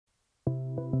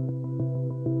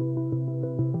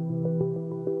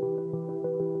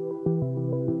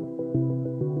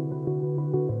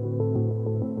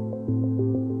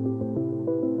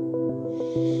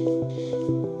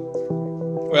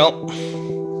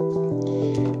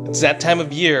It's that time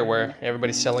of year where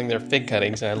everybody's selling their fig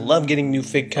cuttings, and I love getting new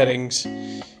fig cuttings,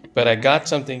 but I got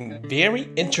something very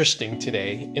interesting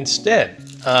today instead.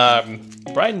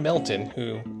 Brian Melton,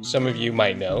 who some of you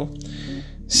might know,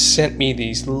 sent me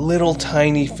these little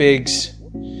tiny figs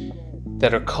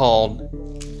that are called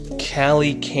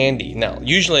Cali Candi. Now,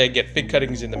 usually I get fig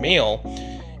cuttings in the mail,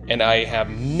 and I have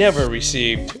never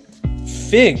received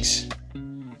figs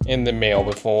in the mail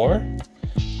before.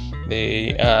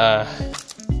 They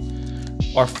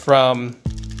are from,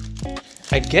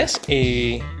 I guess,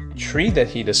 a tree that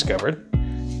he discovered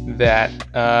that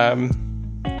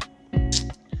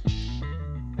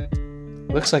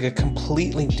looks like a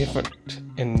completely different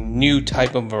and new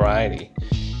type of variety.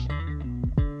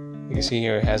 You can see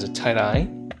here it has a tight eye,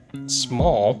 it's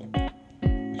small,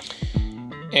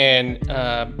 and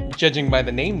judging by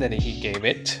the name that he gave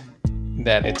it,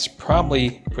 that it's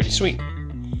probably pretty sweet.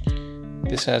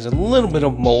 This has a little bit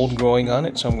of mold growing on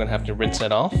it, so I'm going to have to rinse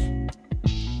that off.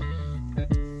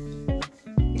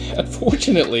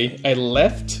 Unfortunately, I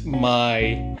left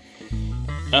my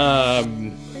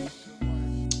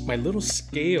my little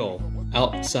scale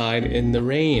outside in the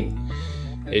rain.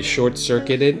 It's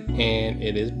short-circuited and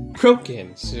it is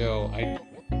broken, so I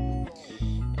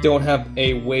don't have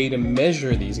a way to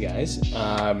measure these guys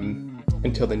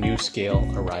until the new scale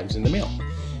arrives in the mail.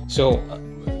 So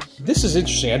this is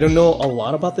interesting. I don't know a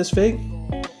lot about this fig,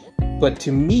 but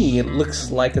to me it looks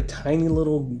like a tiny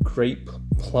little grape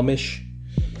plumish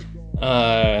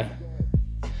in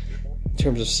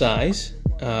terms of size.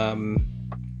 I'm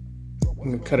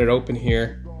going to cut it open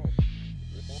here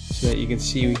so that you can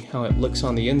see how it looks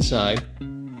on the inside.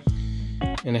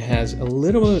 And it has a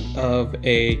little bit of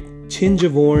a tinge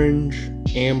of orange,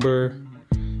 amber.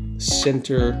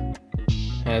 Center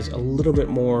has a little bit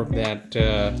more of that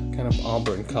kind of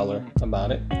auburn color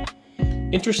about it.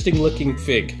 Interesting looking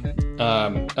fig.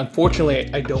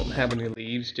 Unfortunately, I don't have any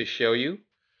leaves to show you,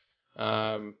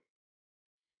 because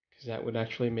that would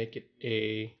actually make it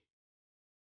a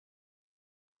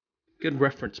good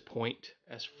reference point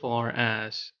as far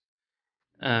as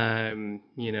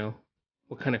you know,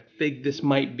 what kind of fig this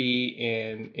might be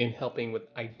in helping with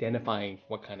identifying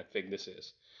what kind of fig this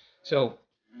is. So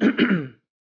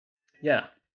yeah,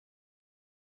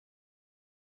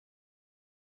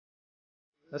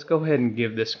 let's go ahead and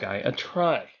give this guy a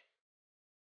try.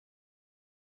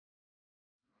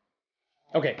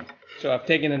 Okay, so I've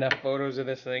taken enough photos of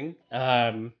this thing.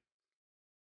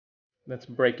 Let's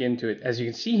break into it. As you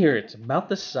can see here, it's about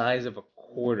the size of a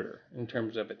quarter in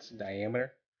terms of its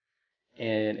diameter,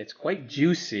 and it's quite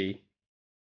juicy.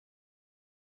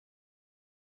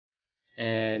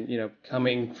 And, you know,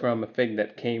 coming from a fig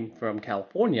that came from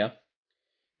California,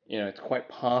 you know, it's quite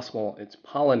possible it's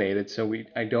pollinated. So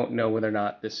I don't know whether or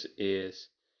not this is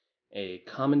a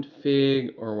common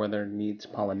fig or whether it needs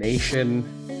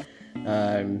pollination.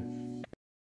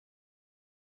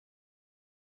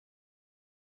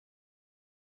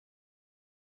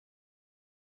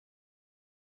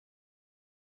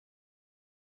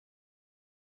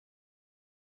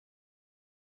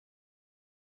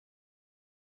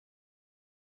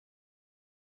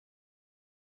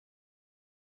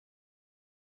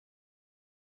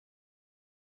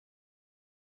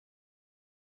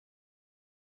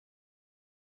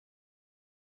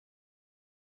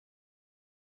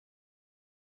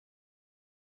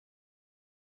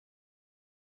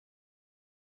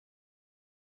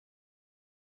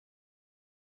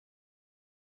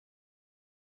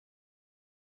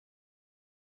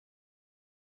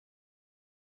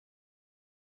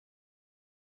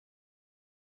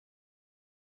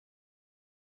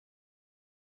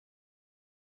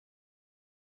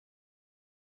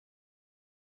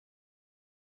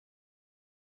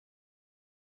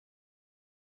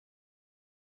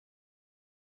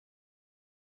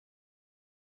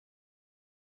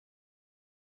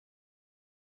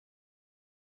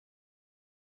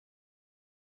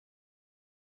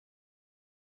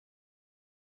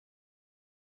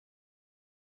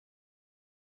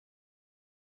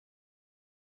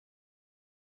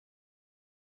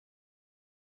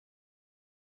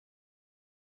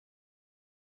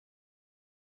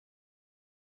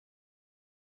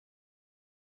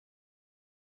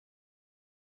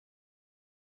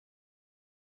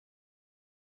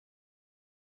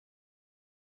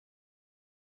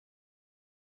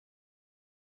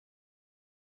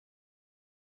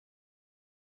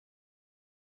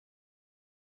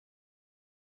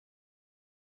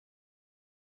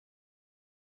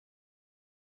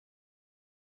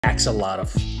 Packs a lot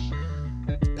of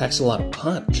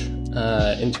punch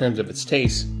in terms of its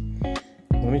taste.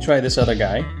 Let me try this other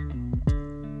guy.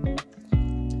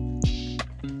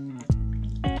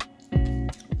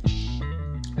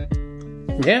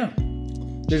 Yeah,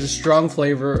 there's a strong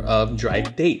flavor of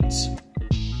dried dates.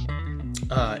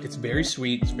 It's very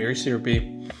sweet, it's very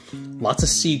syrupy, lots of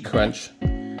seed crunch,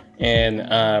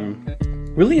 and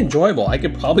really enjoyable. I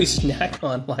could probably snack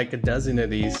on like a dozen of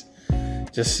these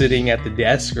just sitting at the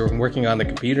desk or working on the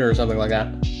computer or something like that.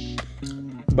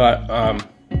 But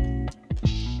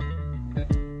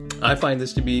I find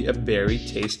this to be a very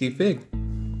tasty fig.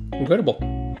 Incredible.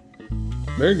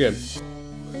 Very good.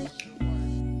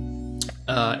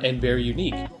 And very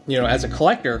unique. You know, as a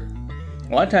collector,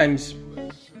 a lot of times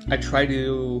I try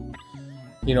to,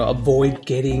 you know, avoid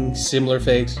getting similar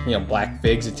figs, you know, black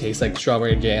figs that taste like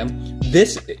strawberry jam.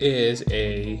 This is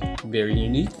a very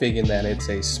unique fig in that it's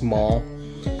a small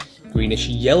greenish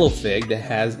yellow fig that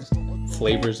has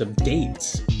flavors of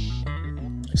dates.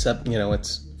 Except, you know,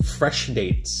 it's fresh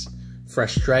dates,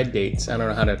 fresh dried dates. I don't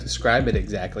know how to describe it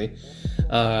exactly.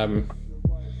 And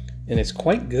it's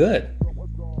quite good.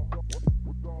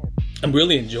 I'm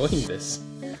really enjoying this.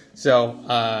 So,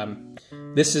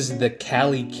 this is the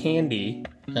Cali Candi,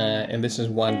 and this is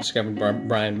one discovered by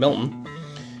Brian Milton.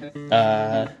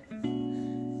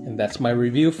 And that's my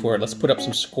review for it. Let's put up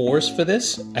some scores for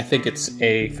this. I think it's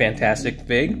a fantastic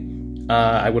fig.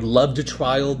 I would love to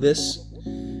trial this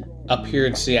up here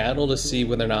in Seattle to see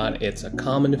whether or not it's a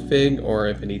common fig or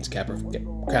if it needs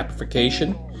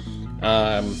caprification.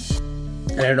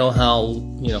 I don't know how,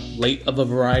 you know, late of a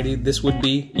variety this would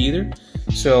be either.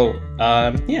 So,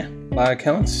 yeah, by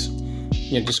accounts,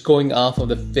 you know, just going off of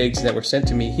the figs that were sent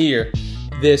to me here,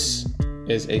 this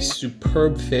is a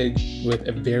superb fig with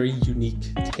a very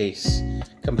unique taste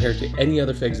compared to any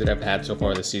other figs that I've had so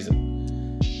far this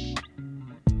season.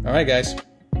 All right, guys.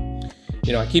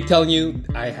 You know, I keep telling you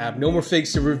I have no more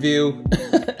figs to review,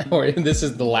 or this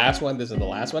is the last one,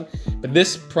 but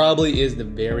this probably is the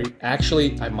very,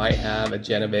 actually, I might have a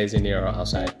Genovese Nero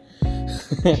outside.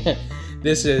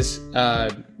 This is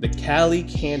the Cali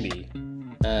Candi,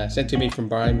 sent to me from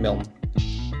Brian Milton.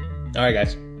 All right,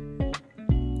 guys.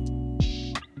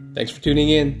 Thanks for tuning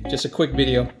in. Just a quick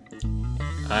video.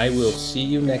 I will see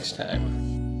you next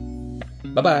time.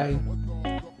 Bye-bye.